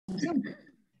Zoom.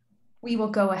 We will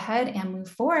go ahead and move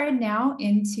forward now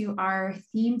into our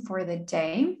theme for the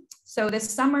day. So this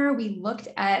summer, we looked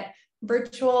at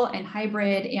virtual and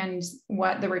hybrid and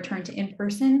what the return to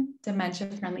in-person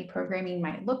dementia-friendly programming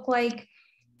might look like.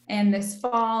 And this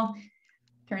fall,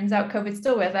 turns out COVID's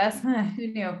still with us. Who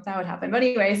knew that would happen? But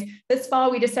anyways, this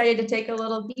fall, we decided to take a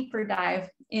little deeper dive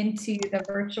into the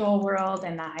virtual world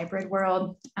and the hybrid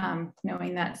world,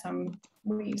 knowing that some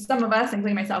of us,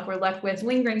 including myself, were left with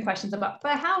lingering questions about,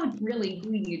 but how really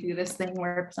do you do this thing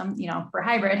where some, for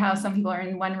hybrid, how some people are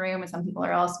in one room and some people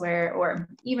are elsewhere, or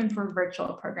even for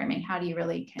virtual programming, how do you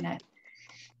really kind of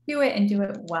do it and do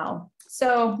it well?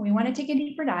 So we want to take a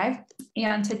deeper dive.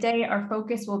 And today our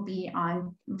focus will be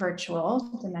on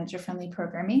virtual dementia-friendly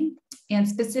programming and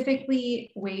specifically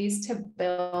ways to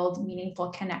build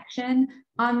meaningful connection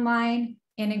online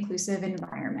and inclusive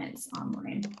environments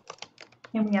online.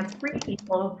 And we have 3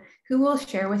 people who will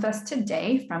share with us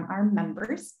today from our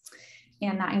members.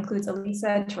 And that includes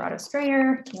Elisa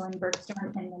Tirado-Strayer, Kaylin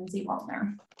Bergstrom, and Lindsay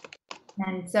Waldner.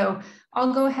 And so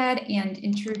I'll go ahead and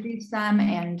introduce them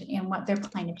and what they're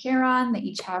planning to share on. They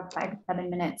each have 5 to 7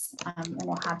 minutes, and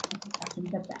we'll have some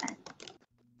questions at the end.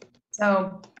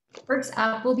 So first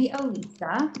up will be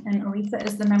Elisa, and Elisa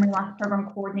is the Memory Loss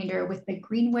Program Coordinator with the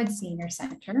Greenwood Senior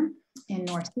Center in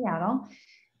North Seattle.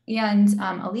 And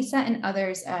Elisa and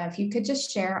others, if you could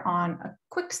just share on a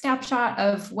quick snapshot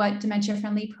of what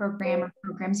dementia-friendly program or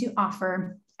programs you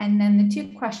offer, and then the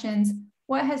 2 questions.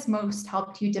 What has most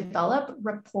helped you develop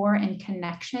rapport and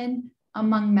connection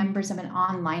among members of an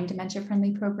online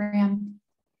dementia-friendly program?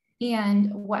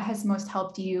 And what has most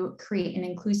helped you create an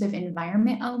inclusive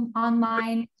environment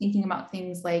online, thinking about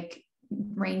things like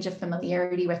range of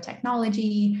familiarity with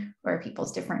technology, or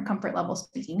people's different comfort levels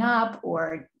speaking up,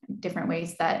 or different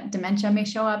ways that dementia may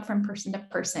show up from person to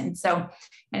person. So,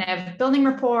 and I have building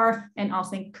rapport and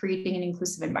also creating an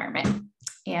inclusive environment.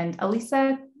 And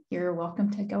Elisa, you're welcome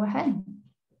to go ahead.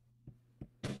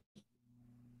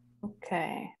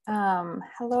 Okay.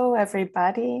 Hello,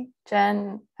 everybody.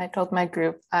 Jen, I told my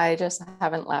group I just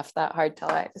haven't laughed that hard till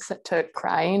I took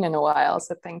crying in a while.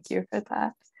 So thank you for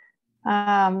that.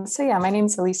 So yeah, my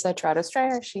name's Elisa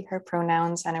Tirado-Strayer, she, her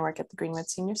pronouns, and I work at the Greenwood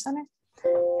Senior Center.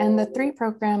 And the 3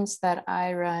 programs that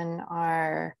I run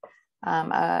are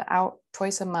out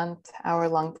twice a month,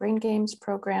 hour-long brain games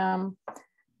program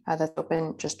that's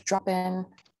open, just drop in.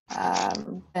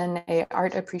 And a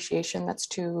art appreciation that's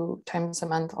 2 times a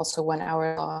month, also 1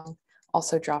 hour long,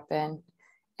 also drop in.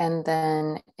 And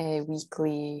then a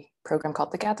weekly program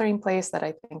called The Gathering Place that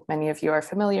I think many of you are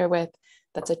familiar with.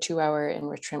 That's a 2-hour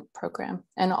enrichment program.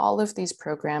 And all of these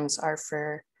programs are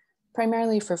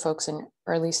primarily for folks in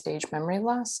early stage memory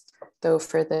loss, though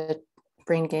for the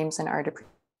brain games and art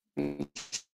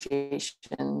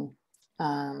appreciation,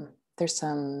 there's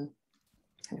some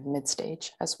kind of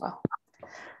mid-stage as well.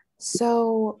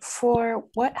 So for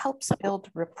what helps build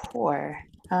rapport,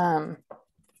 and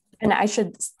I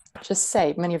should just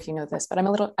say, many of you know this, but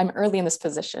I'm early in this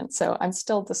position, so I'm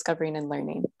still discovering and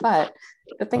learning. But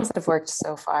the things that have worked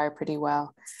so far pretty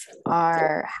well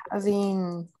are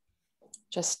having,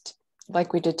 just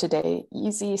like we did today,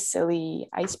 easy, silly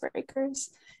icebreakers.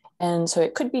 And so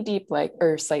it could be deep,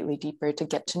 or slightly deeper, to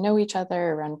get to know each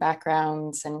other around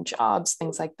backgrounds and jobs,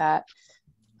 things like that.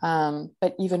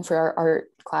 But even for our art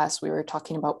class, we were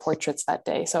talking about portraits that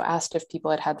day. So asked if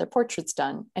people had their portraits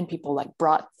done, and people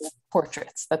brought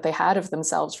portraits that they had of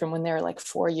themselves from when they were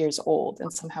 4 years old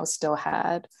and somehow still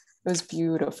had. It was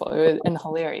beautiful and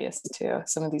hilarious too.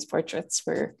 Some of these portraits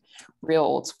were real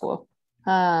old school.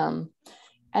 And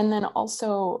then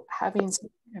also having some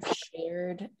kind of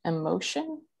shared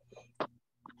emotion.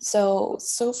 So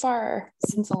far,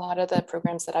 since a lot of the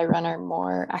programs that I run are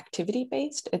more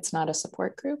activity-based, it's not a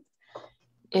support group.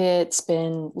 It's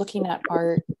been looking at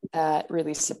art that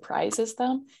really surprises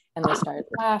them and they start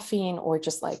laughing or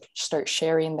just start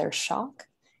sharing their shock,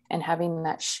 and having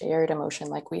that shared emotion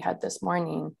like we had this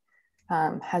morning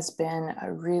has been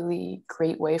a really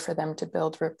great way for them to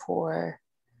build rapport.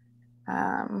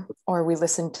 Or we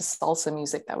listened to salsa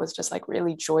music that was just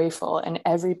really joyful, and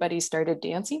everybody started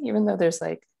dancing, even though there's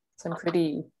some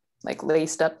pretty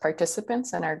laced up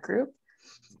participants in our group.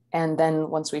 And then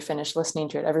once we finished listening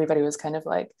to it, everybody was kind of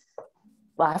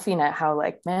laughing at how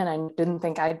man, I didn't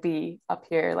think I'd be up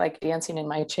here dancing in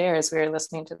my chair as we were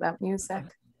listening to that music.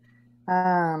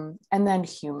 And then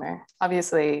humor.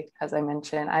 Obviously, as I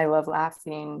mentioned, I love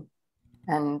laughing.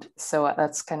 And so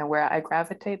that's kind of where I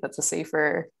gravitate. That's a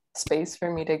safer space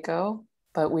for me to go.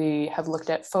 But we have looked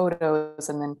at photos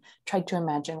and then tried to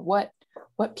imagine what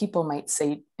people might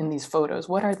say in these photos.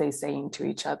 What are they saying to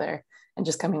each other? and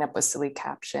just coming up with silly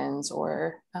captions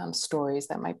or stories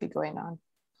that might be going on.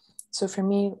 So for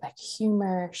me, like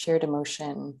humor, shared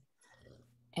emotion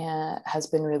has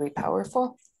been really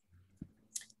powerful.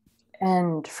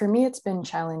 And for me, it's been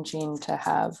challenging to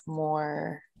have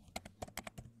more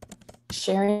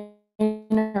sharing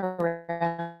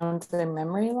around the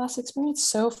memory loss experience.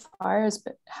 So far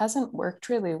hasn't worked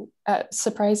really,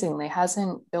 surprisingly,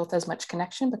 hasn't built as much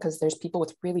connection because there's people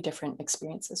with really different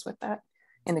experiences with that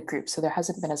in the group. So there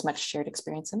hasn't been as much shared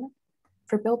experience in it.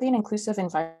 For building an inclusive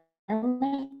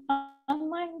environment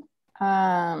online,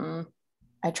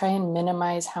 I try and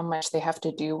minimize how much they have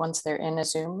to do once they're in a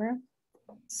Zoom room.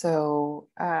 So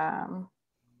yeah,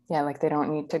 like they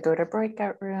don't need to go to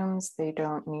breakout rooms. They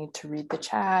don't need to read the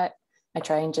chat. I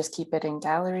try and just keep it in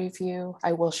gallery view.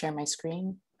 I will share my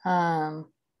screen. I'd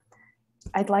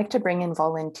like to bring in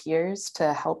volunteers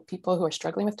to help people who are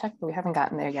struggling with tech, but we haven't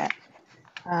gotten there yet.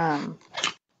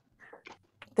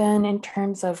 Then in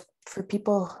terms of for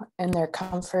people in their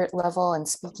comfort level and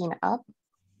speaking up,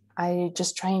 I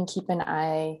just try and keep an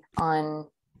eye on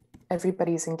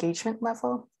everybody's engagement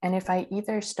level. And if I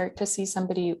either start to see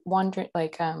somebody wander,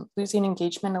 like losing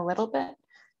engagement a little bit,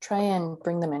 try and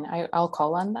bring them in. I'll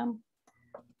call on them.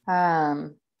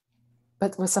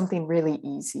 But with something really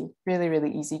easy, really,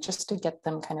 really easy, just to get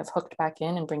them kind of hooked back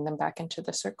in and bring them back into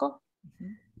the circle.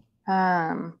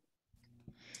 But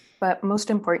most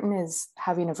important is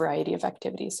having a variety of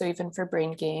activities. So even for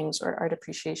brain games or art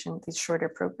appreciation, these shorter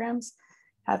programs,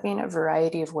 having a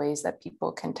variety of ways that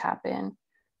people can tap in,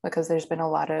 because there's been a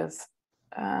lot of,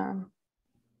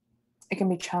 it can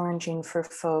be challenging for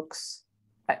folks,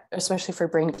 especially for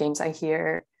brain games. I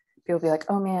hear people be like,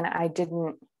 oh man, I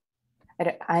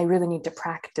really need to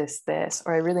practice this,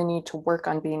 or I really need to work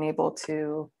on being able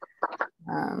to,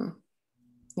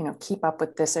 keep up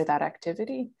with this or that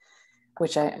activity,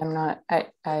 which that's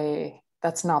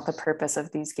not the purpose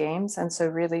of these games. And so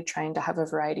really trying to have a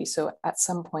variety. So at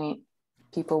some point,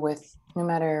 people with, no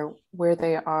matter where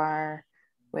they are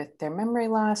with their memory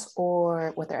loss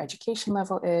or what their education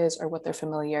level is or what their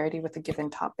familiarity with a given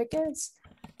topic is,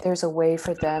 there's a way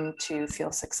for them to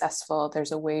feel successful.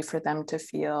 There's a way for them to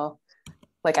feel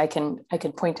like I can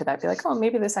point to that, be like, oh,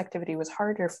 maybe this activity was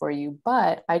harder for you,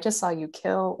 but I just saw you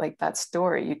kill like that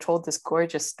story. You told this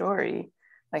gorgeous story.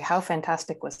 Like, how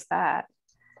fantastic was that?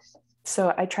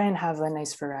 So I try and have a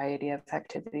nice variety of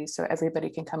activities so everybody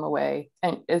can come away,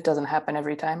 and it doesn't happen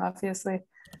every time, obviously.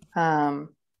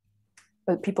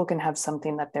 But people can have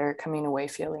something that they're coming away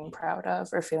feeling proud of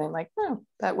or feeling like, oh,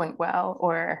 that went well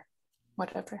or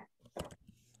whatever.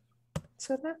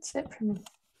 So that's it for me.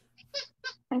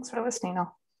 Thanks for listening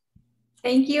all.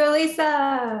 Thank you,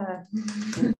 Elisa.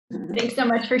 Thanks so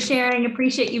much for sharing.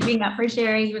 Appreciate you being up for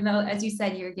sharing, even though, as you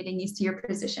said, you're getting used to your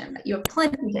position, but you have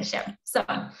plenty to share. So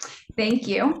thank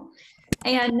you.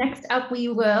 And next up, we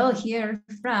will hear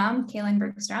from Kaylin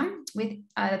Bergstrom, with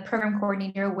the program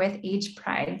coordinator with Age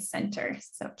Pride Center.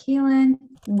 So Kaylin,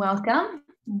 welcome.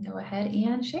 Go ahead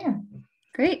and share.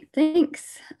 Great,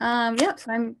 thanks. So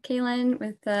I'm Kaylin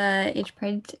with Age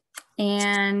Pride,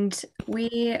 and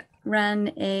we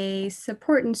run a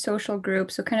support and social group,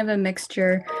 so kind of a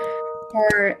mixture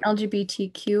for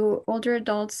LGBTQ older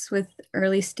adults with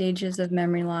early stages of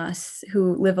memory loss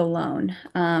who live alone.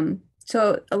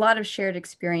 So a lot of shared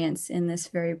experience in this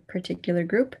very particular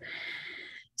group.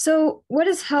 So what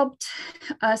has helped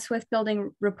us with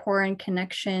building rapport and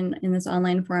connection in this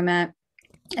online format?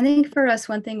 I think for us,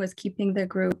 one thing was keeping the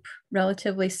group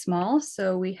relatively small.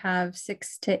 So we have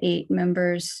 6 to 8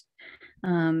 members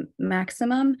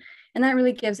maximum. And that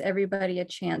really gives everybody a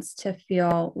chance to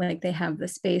feel like they have the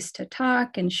space to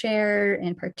talk and share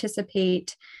and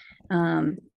participate.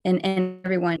 And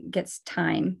everyone gets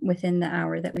time within the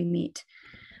hour that we meet.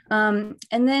 And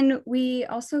then we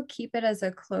also keep it as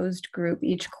a closed group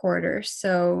each quarter.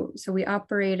 So we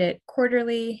operate it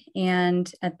quarterly,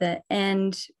 and at the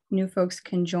end, new folks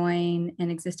can join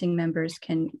and existing members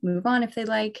can move on if they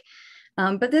like.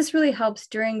 But this really helps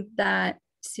during that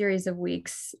series of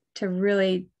weeks to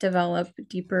really develop a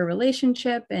deeper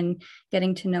relationship and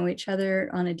getting to know each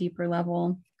other on a deeper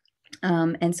level.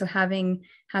 And so having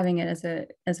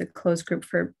it as a closed group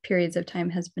for periods of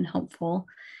time has been helpful.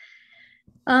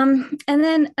 And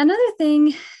then another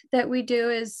thing that we do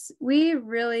is we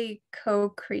really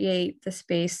co-create the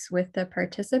space with the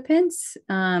participants.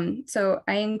 So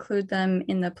I include them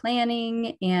in the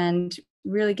planning and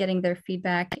really getting their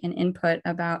feedback and input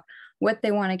about what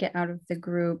they want to get out of the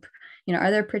group.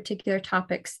 Are there particular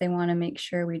topics they want to make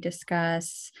sure we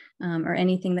discuss, or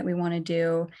anything that we want to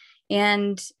do?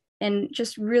 And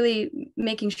just really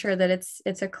making sure that it's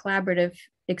a collaborative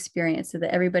experience so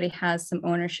that everybody has some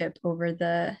ownership over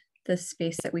the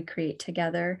space that we create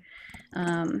together.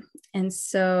 And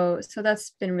so that's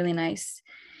been really nice.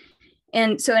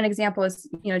 And so an example is,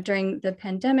 during the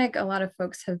pandemic, a lot of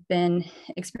folks have been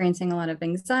experiencing a lot of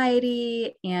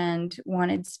anxiety and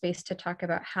wanted space to talk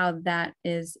about how that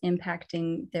is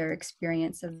impacting their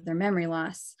experience of their memory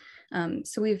loss.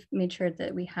 So we've made sure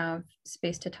that we have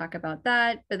space to talk about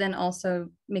that, but then also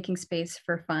making space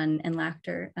for fun and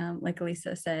laughter. Like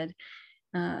Elisa said,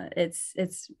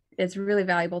 it's really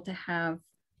valuable to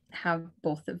have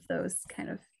both of those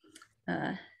kind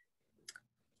of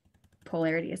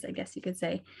polarities, I guess you could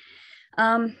say.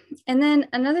 And then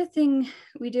another thing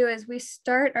we do is we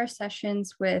start our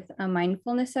sessions with a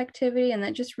mindfulness activity, and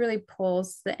that just really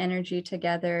pulls the energy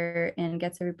together and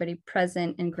gets everybody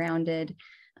present and grounded.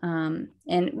 And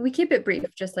we keep it brief,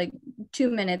 just like 2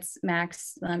 minutes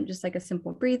max, just like a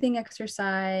simple breathing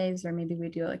exercise, or maybe we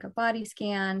do like a body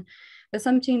scan, but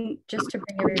something just to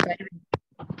bring everybody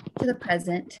to the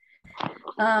present.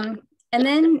 And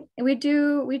then we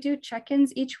do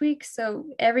check-ins each week. So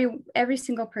every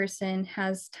single person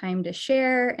has time to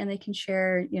share, and they can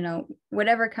share,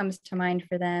 whatever comes to mind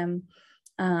for them.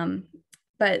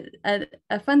 But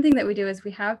a fun thing that we do is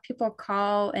we have people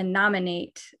call and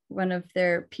nominate one of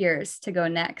their peers to go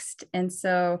next. And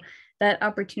so that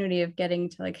opportunity of getting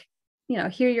to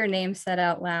hear your name said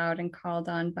out loud and called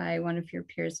on by one of your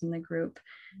peers in the group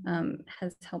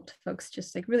has helped folks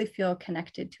just really feel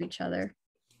connected to each other.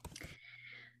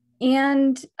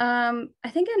 And I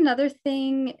think another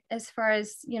thing, as far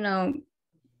as,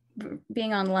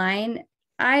 being online,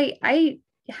 I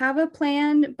have a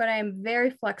plan, but I'm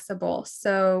very flexible.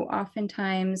 So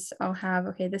oftentimes I'll have,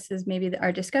 okay, this is maybe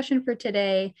our discussion for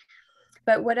today,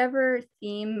 but whatever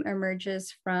theme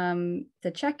emerges from the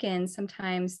check-in,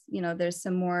 sometimes, there's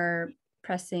some more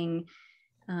pressing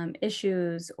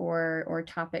issues or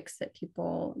topics that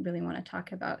people really want to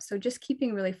talk about. So just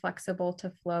keeping really flexible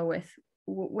to flow with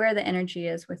where the energy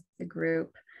is with the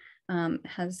group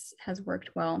has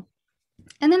worked well.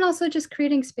 And then also just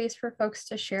creating space for folks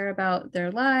to share about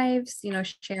their lives,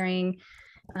 sharing,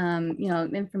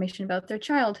 information about their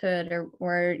childhood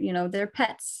or their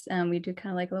pets. We do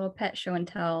kind of like a little pet show and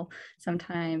tell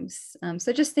sometimes.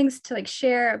 So just things to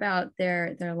share about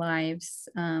their lives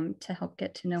to help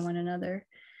get to know one another.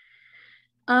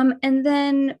 And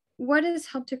then what has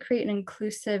helped to create an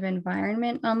inclusive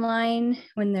environment online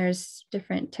when there's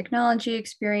different technology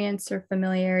experience or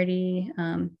familiarity,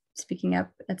 speaking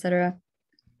up, etc.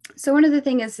 So one of the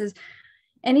things is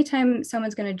anytime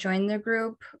someone's going to join the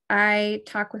group, I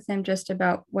talk with them just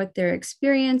about what their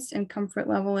experience and comfort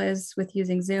level is with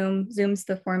using Zoom. Zoom's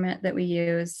the format that we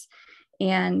use.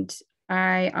 And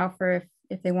I offer,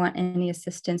 if they want any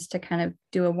assistance, to kind of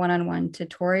do a one-on-one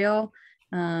tutorial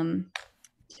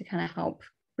to kind of help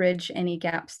bridge any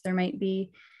gaps there might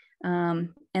be.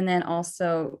 And then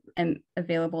also am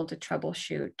available to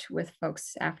troubleshoot with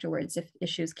folks afterwards if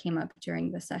issues came up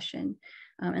during the session.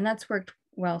 And that's worked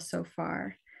well so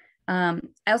far. I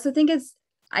also think it's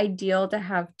ideal to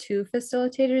have 2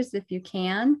 facilitators if you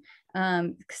can,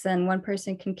 because then one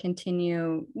person can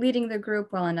continue leading the group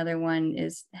while another one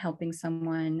is helping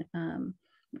someone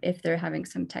if they're having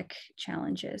some tech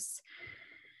challenges.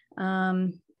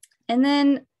 And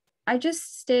then I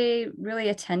just stay really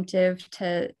attentive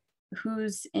to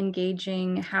who's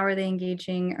engaging, how are they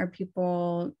engaging, are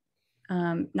people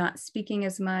not speaking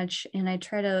as much, and I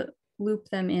try to loop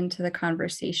them into the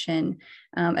conversation.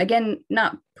 Again,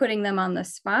 not putting them on the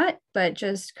spot, but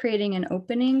just creating an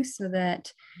opening so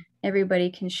that everybody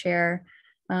can share.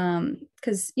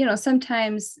 Because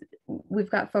sometimes we've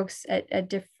got folks have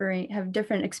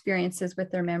different experiences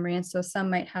with their memory, and so some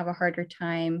might have a harder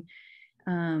time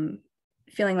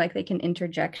feeling like they can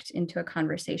interject into a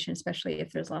conversation, especially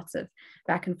if there's lots of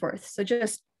back and forth. So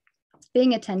just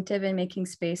being attentive and making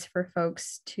space for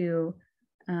folks to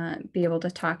be able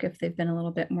to talk if they've been a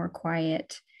little bit more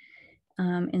quiet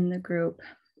in the group.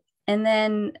 And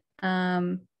then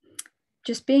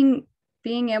just being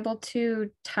able to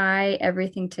tie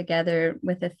everything together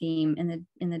with a theme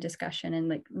in the discussion,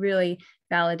 and really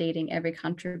validating every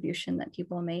contribution that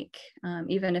people make,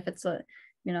 even if it's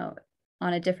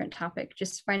on a different topic,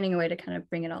 just finding a way to kind of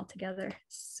bring it all together.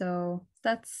 So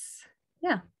that's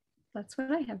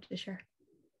what I have to share.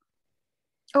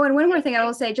 Oh, and one more thing I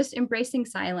will say, just embracing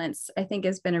silence, I think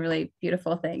has been a really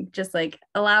beautiful thing, just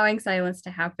allowing silence to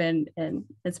happen, and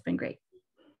it's been great.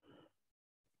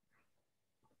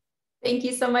 Thank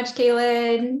you so much,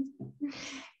 Kaylin.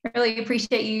 I really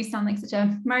appreciate you. You sound like such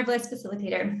a marvelous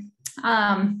facilitator.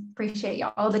 Appreciate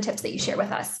all the tips that you share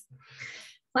with us.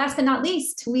 Last but not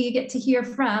least, we get to hear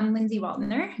from Lindsay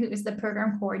Waltner, who is the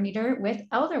program coordinator with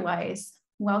Elderwise.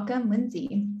 Welcome,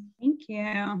 Lindsay. Thank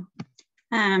you.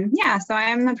 Yeah, so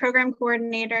I'm the program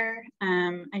coordinator.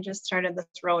 I just started this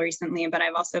role recently, but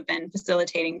I've also been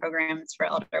facilitating programs for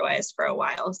Elderwise for a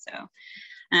while. So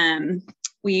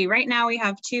right now we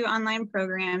have 2 online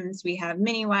programs. We have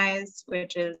MiniWise,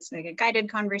 which is like a guided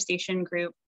conversation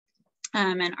group,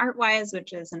 and ArtWise,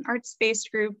 which is an arts-based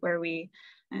group where we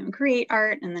create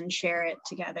art and then share it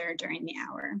together during the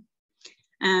hour.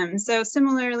 So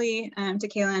similarly to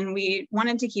Kaylin, we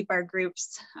wanted to keep our group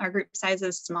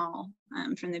sizes small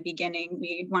from the beginning.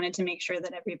 We wanted to make sure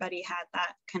that everybody had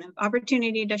that kind of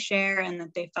opportunity to share and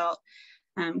that they felt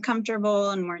comfortable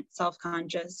and weren't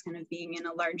self-conscious kind of being in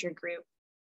a larger group.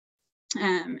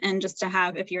 And just to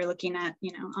have, if you're looking at,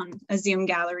 on a Zoom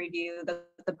gallery view,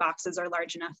 the boxes are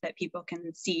large enough that people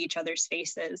can see each other's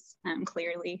faces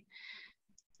clearly.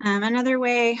 Another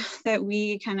way that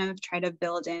we kind of try to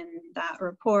build in that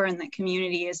rapport and that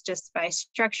community is just by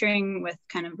structuring with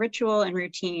kind of ritual and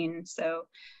routine. So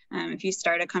if you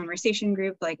start a conversation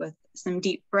group, like with some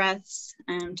deep breaths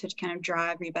to kind of draw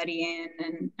everybody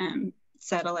in and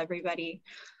settle everybody.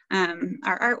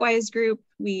 Our ArtWise group,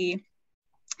 we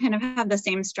kind of have the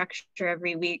same structure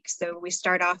every week. So we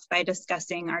start off by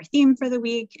discussing our theme for the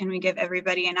week, and we give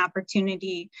everybody an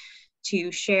opportunity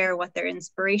to share what their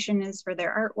inspiration is for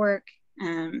their artwork.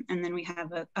 And then we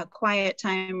have a quiet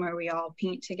time where we all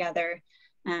paint together.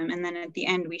 And then at the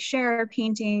end, we share our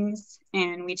paintings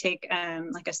and we take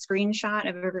like a screenshot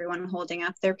of everyone holding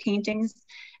up their paintings.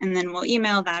 And then we'll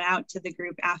email that out to the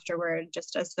group afterward,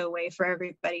 just as a way for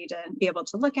everybody to be able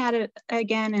to look at it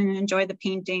again and enjoy the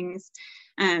paintings.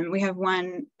 We have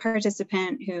one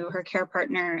participant who her care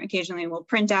partner occasionally will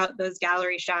print out those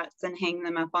gallery shots and hang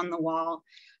them up on the wall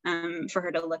for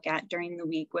her to look at during the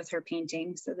week with her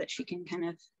painting so that she can kind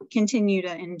of continue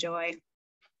to enjoy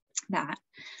that.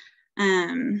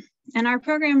 And our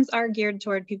programs are geared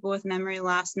toward people with memory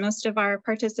loss. Most of our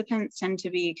participants tend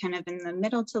to be kind of in the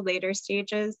middle to later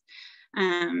stages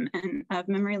and of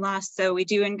memory loss. So we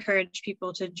do encourage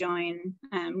people to join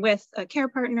with a care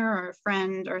partner or a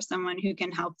friend or someone who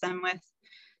can help them with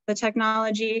the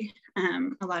technology.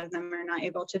 A lot of them are not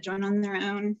able to join on their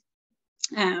own.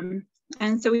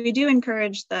 And so we do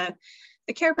encourage the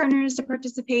care partners to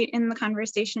participate in the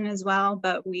conversation as well,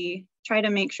 but we try to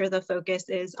make sure the focus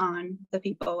is on the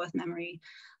people with memory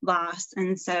loss.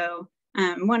 And so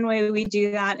one way we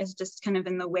do that is just kind of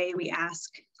in the way we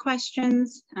ask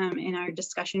questions in our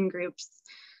discussion groups.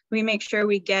 We make sure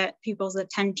we get people's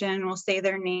attention, we'll say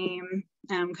their name,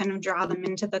 kind of draw them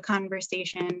into the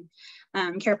conversation.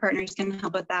 Care partners can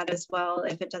help with that as well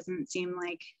if it doesn't seem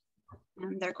like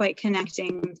they're quite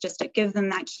connecting, just to give them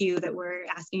that cue that we're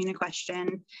asking a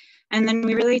question. And then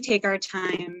we really take our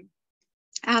time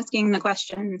asking the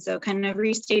question. So kind of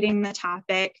restating the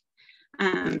topic,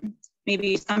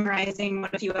 maybe summarizing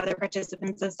what a few other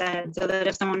participants have said so that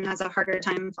if someone has a harder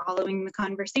time following the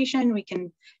conversation, we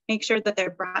can make sure that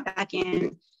they're brought back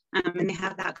in and they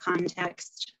have that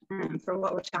context for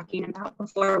what we're talking about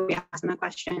before we ask them a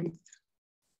question.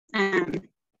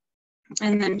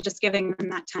 And then just giving them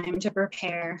that time to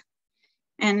prepare.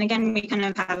 And again, we kind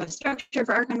of have a structure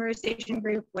for our conversation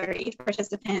group where each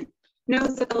participant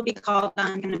knows that they'll be called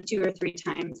on kind of 2 or 3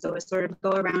 times. So we sort of go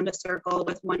around a circle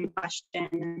with one question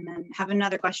and then have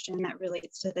another question that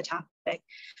relates to the topic.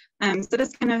 So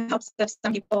this kind of helps if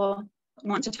some people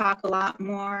want to talk a lot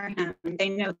more. They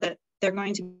know that they're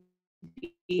going to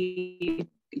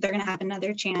have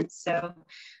another chance. So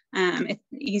it's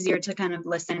easier to kind of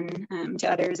listen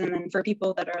to others. And then for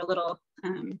people that are a little,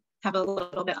 have a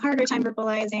little bit harder time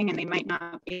verbalizing and they might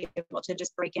not be able to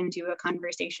just break into a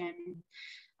conversation,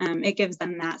 it gives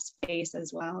them that space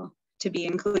as well to be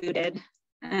included.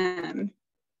 And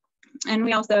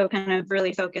we also kind of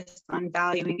really focus on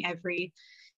valuing every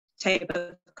type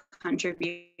of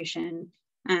contribution.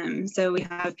 So we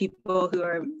have people who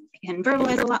can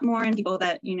verbalize a lot more and people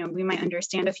that, we might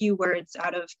understand a few words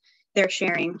out of their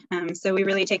sharing. So we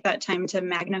really take that time to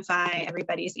magnify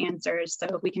everybody's answers. So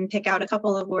if we can pick out a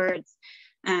couple of words,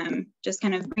 just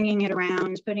kind of bringing it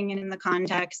around, putting it in the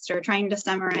context or trying to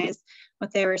summarize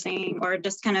what they were saying, or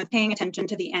just kind of paying attention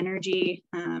to the energy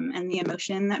and the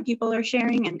emotion that people are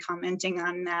sharing and commenting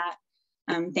on that,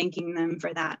 thanking them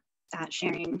for that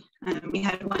sharing. We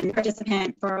had one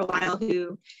participant for a while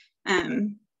who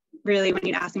really, when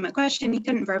you'd ask him a question, he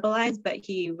couldn't verbalize, but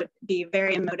he would be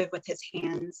very emotive with his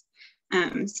hands.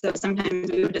 So sometimes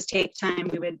we would just take time,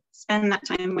 we would spend that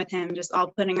time with him, just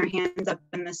all putting our hands up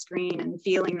in the screen and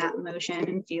feeling that emotion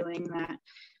and feeling that,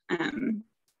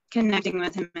 connecting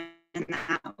with him in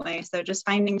that way. So just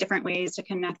finding different ways to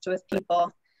connect with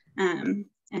people. And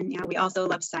yeah, we also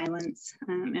love silence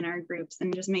in our groups,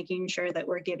 and just making sure that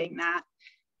we're giving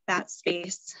that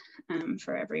space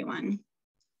for everyone.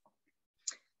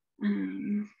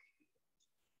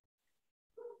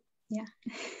 Yeah.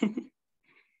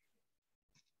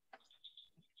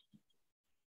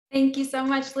 Thank you so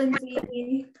much,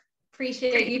 Lindsay.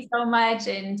 Appreciate you so much,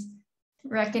 and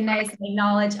recognize and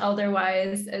acknowledge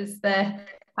Elderwise as the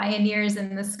pioneers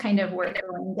in this kind of work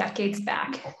going decades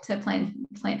back to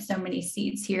plant so many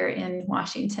seeds here in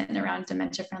Washington around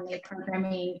dementia-friendly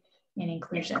programming and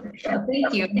inclusion. So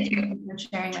thank you for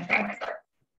sharing with us.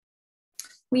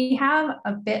 We have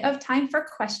a bit of time for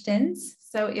questions.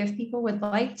 So if people would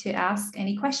like to ask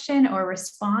any question or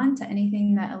respond to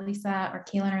anything that Elisa or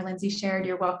Kaylin or Lindsay shared,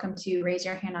 you're welcome to raise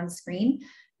your hand on screen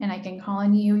and I can call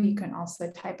on you. You can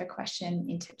also type a question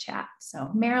into chat.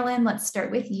 So Marilyn, let's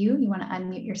start with you. You want to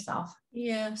unmute yourself?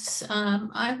 Yes,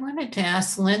 I wanted to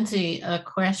ask Lindsay a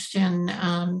question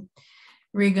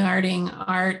regarding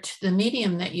art, the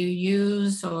medium that you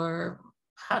use, or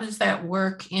how does that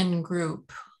work in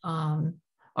group?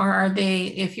 Or are they,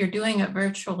 if you're doing it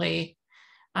virtually,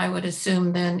 I would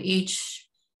assume then each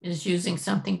is using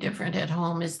something different at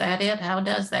home. Is that it? How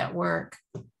does that work?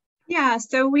 Yeah,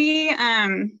 so we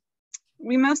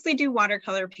mostly do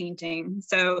watercolor painting.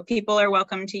 So people are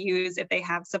welcome to use if they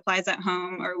have supplies at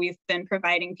home, or we've been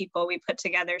providing people, we put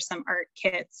together some art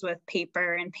kits with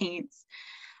paper and paints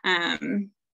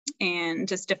and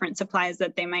just different supplies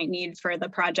that they might need for the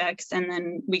projects. And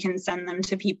then we can send them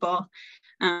to people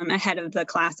ahead of the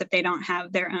class if they don't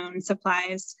have their own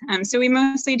supplies. So we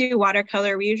mostly do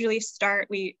watercolor. We usually start,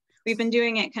 we've been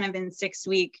doing it kind of in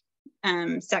 6-week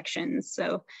sections.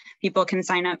 So people can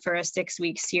sign up for a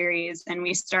 6-week series, and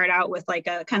we start out with like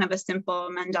a kind of a simple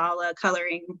mandala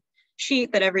coloring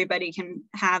sheet that everybody can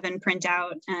have and print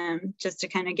out just to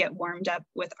kind of get warmed up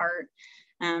with art.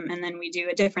 And then we do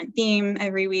a different theme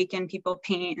every week and people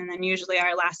paint. And then usually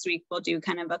our last week we'll do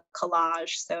kind of a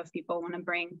collage. So if people want to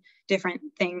bring different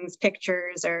things,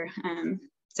 pictures, or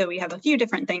so we have a few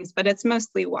different things, but it's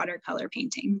mostly watercolor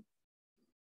painting.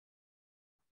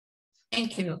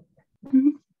 Thank you. Mm-hmm.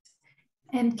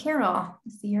 And Carol, I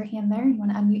see your hand there. You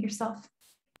want to unmute yourself?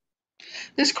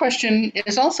 This question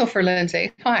is also for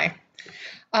Lindsay. Hi.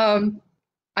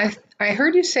 I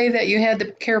heard you say that you had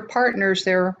the care partners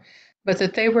there, but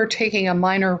that they were taking a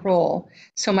minor role.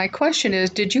 So my question is,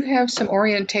 did you have some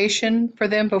orientation for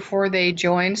them before they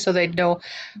joined so they'd know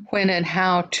when and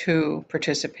how to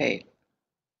participate?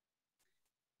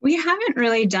 We haven't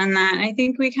really done that. I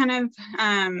think we kind of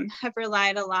have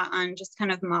relied a lot on just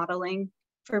kind of modeling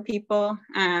for people.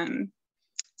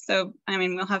 So, I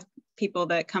mean, we'll have people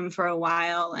that come for a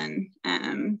while, and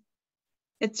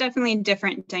it's definitely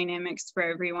different dynamics for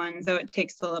everyone. So it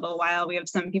takes a little while. We have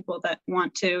some people that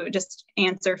want to just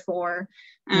answer for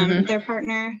their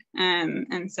partner.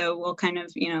 And so we'll kind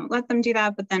of, let them do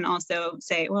that, but then also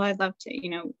say, well, I'd love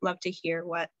to hear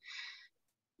what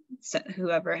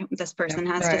whoever this person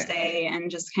has to say, and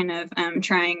just kind of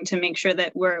trying to make sure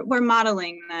that we're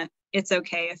modeling that it's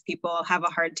okay if people have a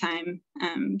hard time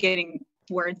getting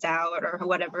words out or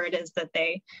whatever it is that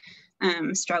they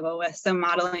struggle with. So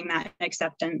modeling that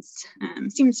acceptance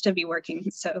seems to be working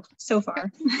so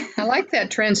far. I like that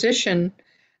transition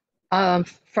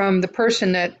from the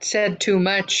person that said too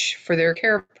much for their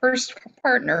care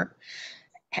partner.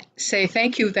 Say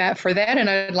thank you for that, and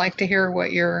I'd like to hear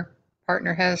what your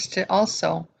partner has to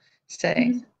also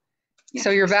say. Mm-hmm. Yeah. So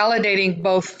you're validating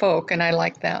both folk, and I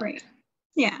like that. Right.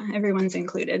 Yeah, everyone's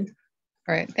included.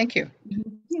 All right, thank you.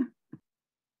 Mm-hmm. Yeah.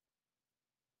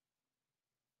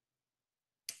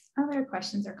 Other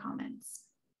questions or comments?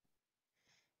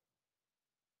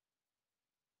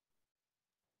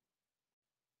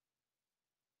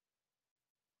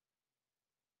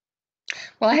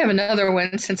 Well, I have another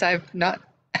one since I've not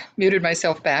muted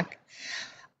myself back.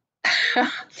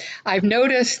 I've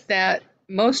noticed that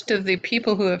most of the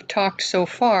people who have talked so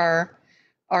far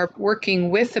are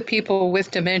working with the people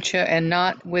with dementia and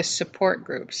not with support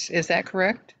groups. Is that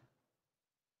correct?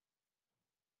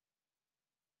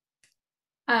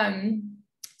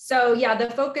 So yeah, the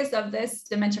focus of this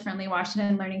Dementia Friendly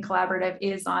Washington Learning Collaborative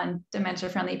is on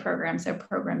dementia-friendly programs, so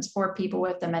programs for people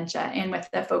with dementia, and with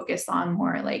the focus on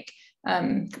more like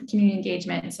community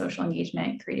engagement, social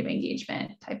engagement, creative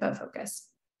engagement type of focus.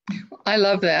 I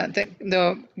love that.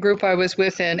 The group I was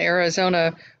with in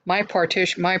Arizona, my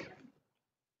participation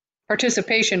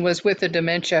was with the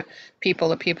dementia people,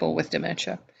 the people with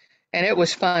dementia. And it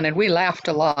was fun, and we laughed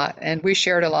a lot, and we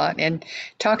shared a lot, and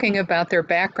talking about their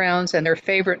backgrounds and their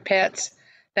favorite pets,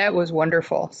 that was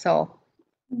wonderful. So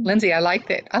Lindsay, I like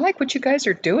that. I like what you guys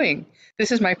are doing.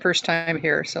 This is my first time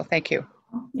here, so thank you.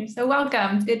 You're so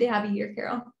welcome. It's good to have you here,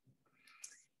 Carol.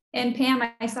 And Pam,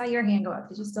 I saw your hand go up.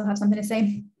 Did you still have something to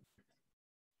say?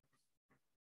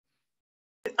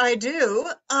 I do.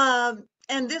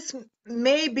 And this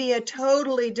may be a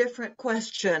totally different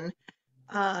question.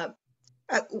 Uh,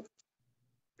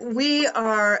 we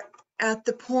are at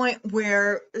the point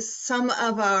where some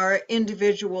of our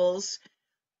individuals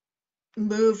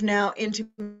move now into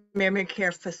memory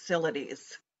care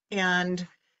facilities. And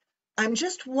I'm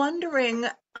just wondering,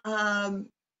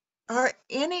 are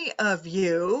any of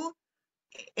you,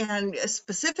 and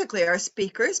specifically our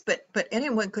speakers, but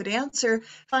anyone could answer,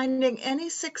 finding any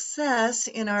success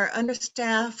in our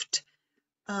understaffed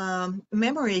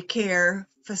memory care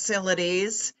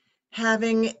facilities,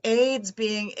 having aides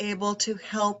being able to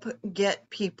help get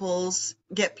people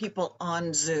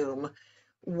on Zoom?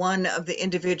 One of the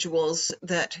individuals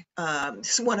that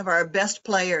is one of our best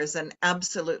players and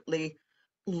absolutely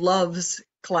loves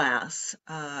class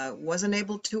wasn't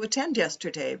able to attend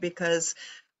yesterday because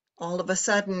all of a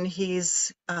sudden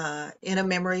he's in a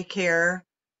memory care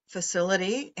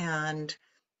facility and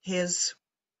his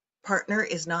partner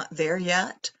is not there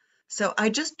yet. So I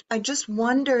just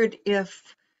wondered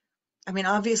if, I mean,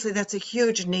 obviously that's a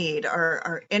huge need.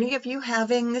 Are any of you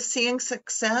seeing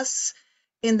success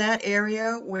in that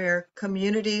area where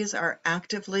communities are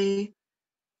actively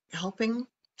helping,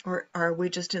 or are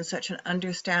we just in such an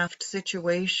understaffed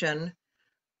situation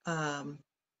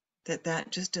that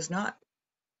just is not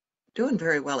doing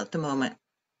very well at the moment?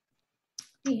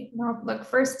 Well, look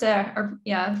first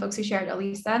folks who shared.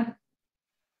 Elisa.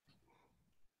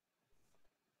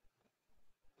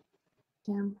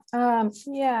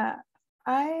 Yeah,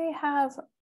 I have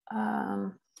I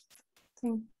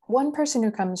think one person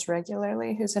who comes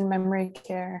regularly who's in memory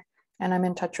care, and I'm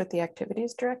in touch with the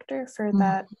activities director for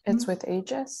that. It's with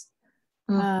Aegis.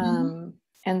 And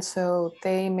so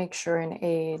they make sure an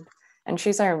aide, and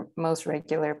she's our most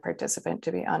regular participant,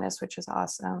 to be honest, which is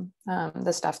awesome.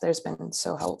 The staff there's been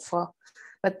so helpful,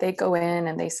 but they go in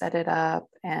and they set it up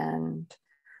and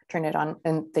turn it on,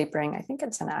 and they bring, I think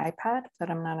it's an iPad, but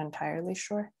I'm not entirely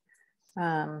sure.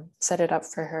 Set it up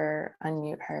for her,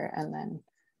 unmute her, and then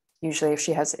usually if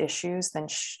she has issues, then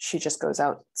she just goes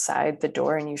outside the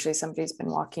door, and usually somebody's been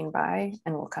walking by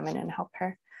and will come in and help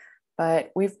her.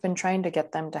 But we've been trying to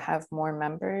get them to have more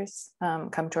members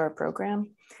come to our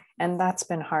program. And that's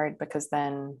been hard because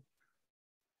then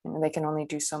they can only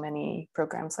do so many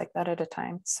programs like that at a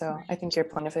time. So I think your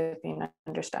point of it being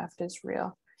understaffed is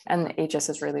real. And the Aegis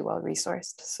is really well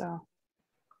resourced. So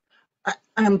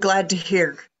I'm glad to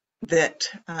hear that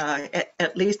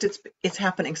at least it's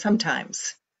happening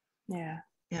sometimes. Yeah.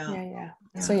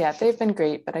 So yeah, they've been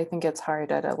great, but I think it's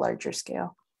hard at a larger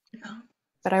scale. Yeah.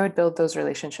 But I would build those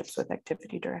relationships with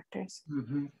activity directors.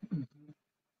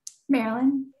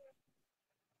 Marilyn.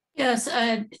 Yes,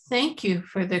 thank you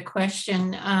for the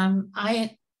question.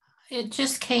 It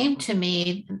just came to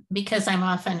me because I'm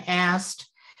often asked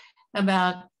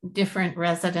about different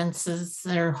residences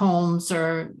or homes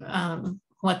or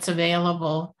what's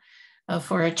available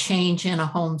for a change in a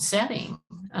home setting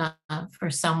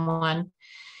for someone.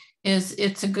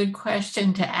 It's a good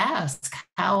question to ask.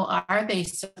 How are they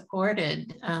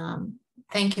supported?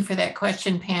 Thank you for that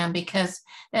question, Pam, because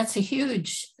that's a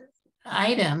huge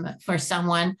item for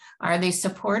someone. Are they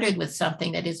supported with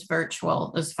something that is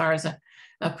virtual as far as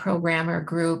a program or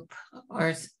group? Or,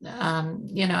 it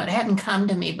hadn't come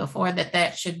to me before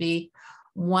that should be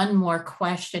one more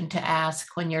question to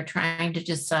ask when you're trying to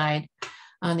decide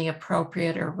on the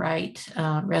appropriate or right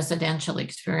residential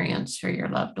experience for your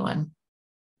loved one.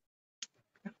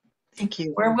 Thank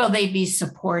you. Where will they be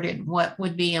supported? What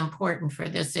would be important for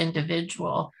this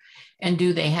individual? And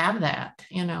do they have that,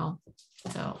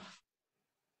 so.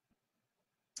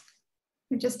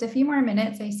 Just a few more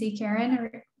minutes. I see Karen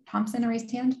or Thompson, a raised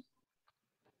hand.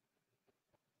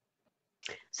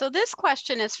 So this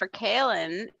question is for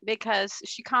Kaylin because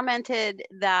she commented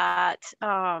that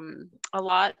a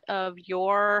lot of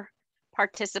your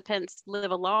participants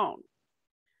live alone.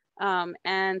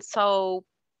 And so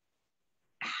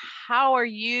how are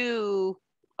you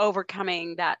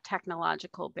overcoming that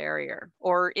technological barrier,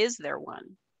 or is there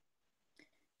one?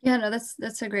 Yeah, no,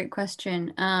 that's a great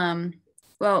question.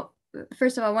 Well,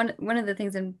 first of all, one of the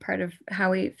things and part of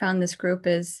how we found this group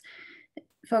is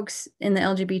folks in the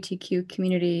LGBTQ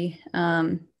community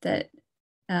that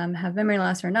have memory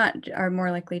loss or not are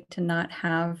more likely to not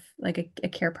have like a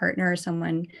care partner or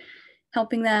someone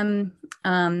helping them,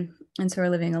 and so are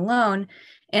living alone.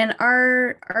 And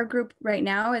our group right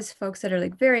now is folks that are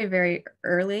like very, very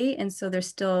early. And so they're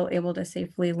still able to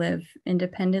safely live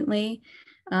independently.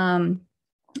 And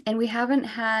we haven't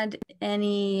had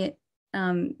any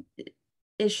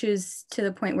issues to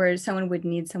the point where someone would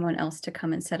need someone else to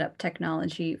come and set up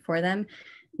technology for them.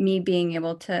 Me being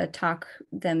able to talk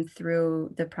them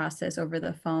through the process over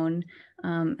the phone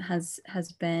has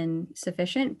been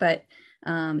sufficient, but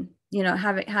you know,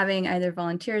 having either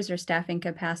volunteers or staffing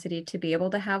capacity to be able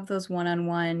to have those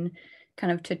one-on-one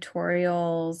kind of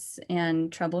tutorials and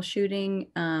troubleshooting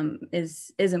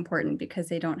is important, because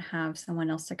they don't have someone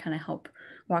else to kind of help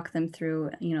walk them through,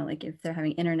 you know, like if they're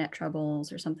having internet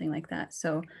troubles or something like that.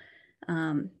 So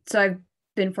so I've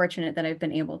been fortunate that I've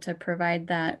been able to provide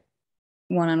that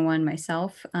one-on-one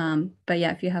myself. But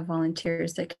yeah, if you have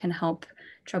volunteers that can help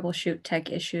troubleshoot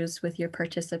tech issues with your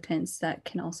participants, that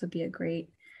can also be a great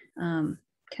kind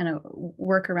of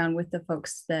workaround with the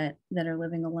folks that are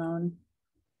living alone.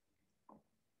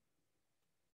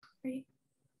 Great.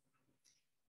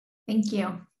 Thank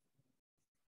you.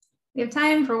 We have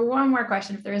time for one more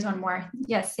question, if there is one more.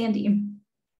 Yes, Sandy.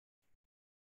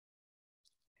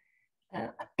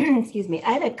 Excuse me.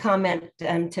 I had a comment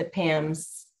to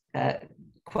Pam's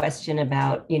question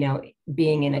about, you know,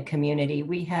 being in a community.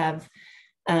 We have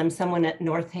someone at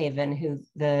North Haven who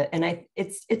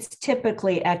it's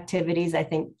typically activities. I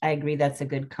think I agree that's a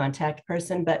good contact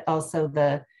person, but also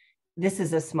this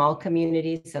is a small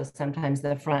community, so sometimes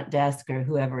the front desk or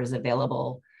whoever is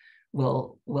available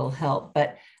will help.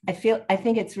 But I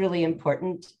think it's really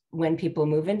important when people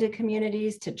move into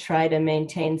communities to try to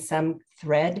maintain some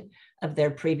thread of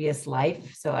their previous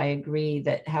life. So I agree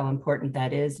that how important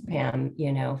that is, Pam,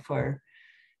 you know, for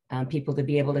people to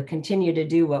be able to continue to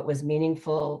do what was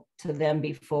meaningful to them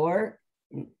before,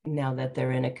 now that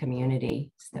they're in a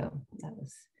community. So that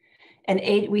was,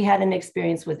 and we had an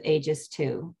experience with Aegis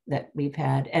too that we've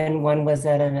had, and one was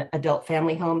at an adult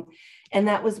family home, and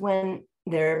that was when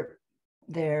their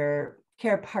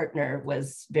care partner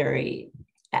was very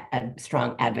a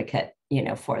strong advocate, you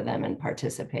know, for them and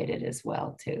participated as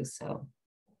well too. So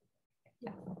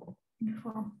yeah.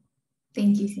 Wonderful.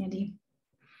 Thank you, Sandy.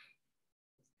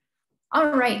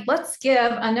 All right, let's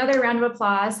give another round of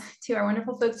applause to our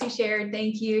wonderful folks who shared.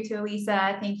 Thank you to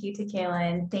Elisa. Thank you to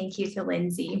Kaylin. Thank you to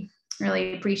Lindsay.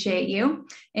 Really appreciate you.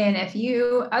 And if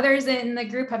you others in the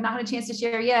group have not had a chance to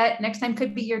share yet, next time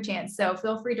could be your chance. So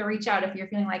feel free to reach out if you're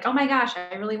feeling like, oh my gosh,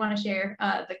 I really want to share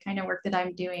the kind of work that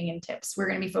I'm doing and tips. We're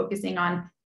going to be focusing on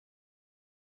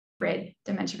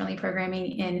dementia-friendly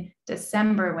programming in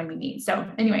December when we meet. So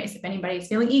anyways, if anybody's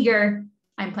feeling eager,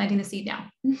 I'm planting the seed now.